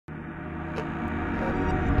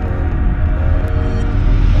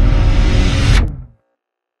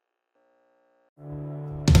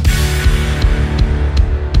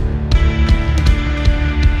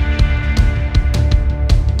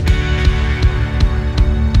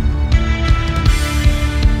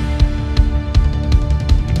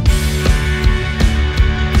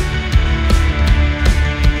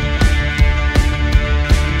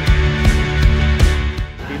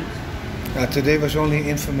Today was only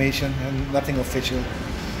information and nothing official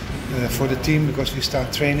for the team, because we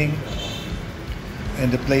start training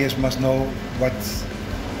and the players must know what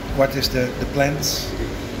is the plans.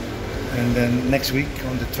 And then next week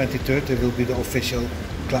on the 23rd there will be the official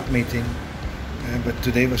club meeting. But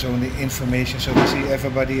today was only information, so we see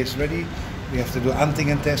everybody is ready. We have to do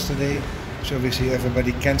antigen test today, so we see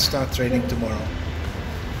everybody can start training tomorrow.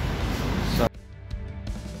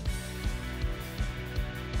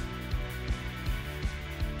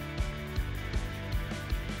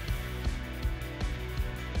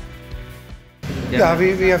 Yeah,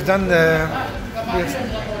 we have done.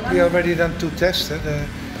 We already done 2 tests: the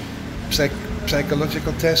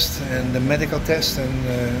psychological test and the medical test, and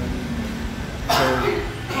so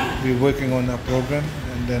we're working on our program.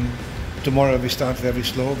 And then tomorrow we start very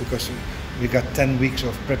slow, because we got 10 weeks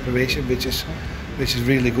of preparation, which is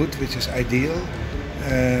really good, which is ideal.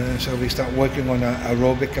 So we start working on our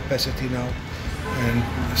aerobic capacity now,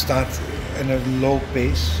 and start in a low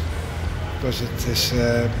pace, because it is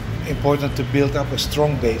important to build up a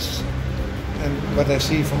strong base. And what I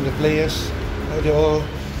see from the players, they're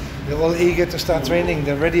all eager to start training.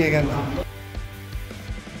 They're ready again.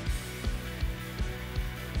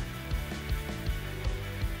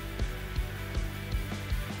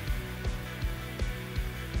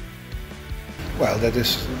 Well, that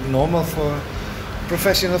is normal for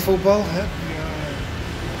professional football. Huh?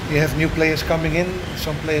 You have new players coming in,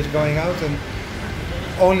 some players going out, and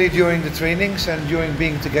only during the trainings and during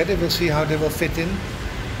being together we'll see how they will fit in.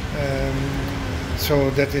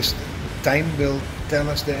 So that is, time will tell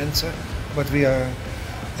us the answer, but we are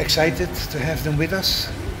excited to have them with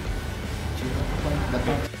us.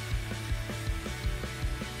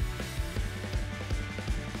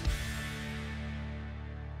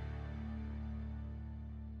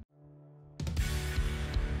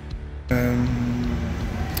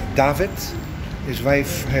 David, his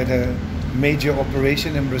wife had a major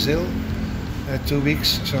operation in Brazil, 2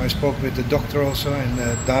 weeks, so I spoke with the doctor also, and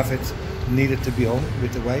David needed to be home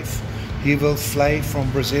with the wife. He will fly from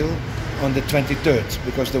Brazil on the 23rd,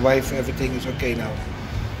 because the wife, everything is okay now.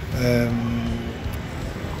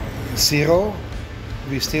 Ciro,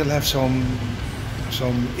 we still have some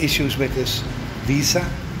issues with his visa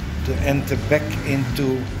to enter back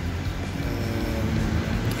into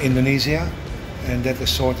Indonesia, and that is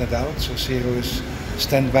sorted out. So Ciro is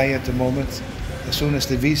standby at the moment. As soon as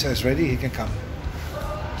the visa is ready, he can come.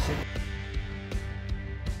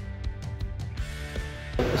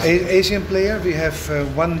 Asian player, we have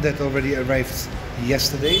one that already arrived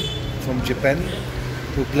yesterday from Japan,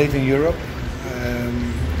 who played in Europe.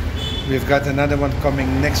 We've got another one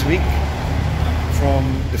coming next week from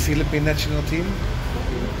the Philippine national team.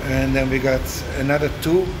 And then we got another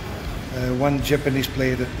 2. One Japanese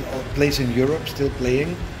player that plays in Europe, still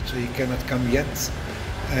playing, so he cannot come yet.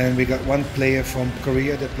 And we got one player from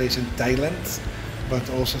Korea that plays in Thailand, but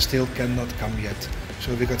also still cannot come yet.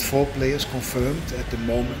 So we got 4 players confirmed at the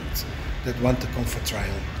moment that want to come for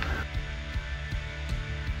trial.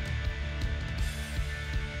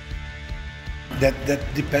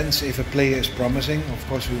 That depends if a player is promising. Of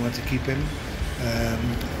course we want to keep him,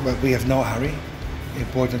 but we have no hurry.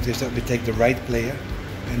 Important is that we take the right player,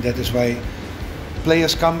 and that is why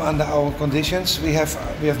players come under our conditions. We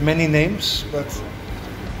have many names, but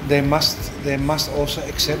they must also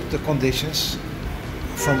accept the conditions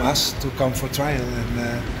from us to come for trial.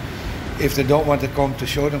 And if they don't want to come to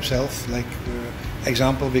show themselves, like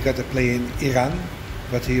example, we got a player in Iran,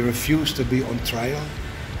 but he refused to be on trial.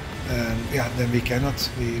 Yeah, then we cannot.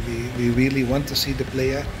 We really want to see the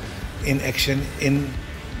player in action in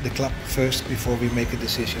the club first before we make a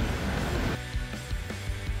decision.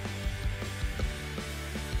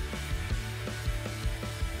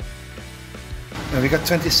 And we got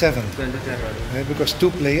 27. Because 2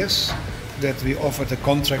 players that we offered a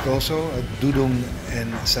contract also, Dudung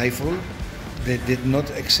and Saiful, they did not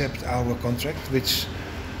accept our contract, which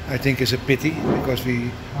I think is a pity, because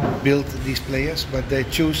we built these players, but they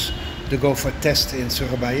choose to go for test in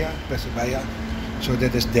Surabaya, Persibaya, so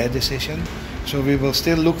that is their decision. So we will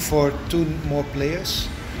still look for 2 more players,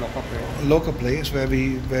 local players, where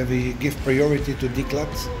we give priority to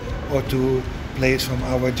Diklat or to players from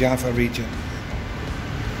our Java region.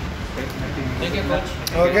 Thank you, coach.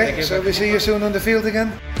 Okay, so we see you soon on the field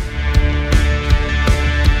again.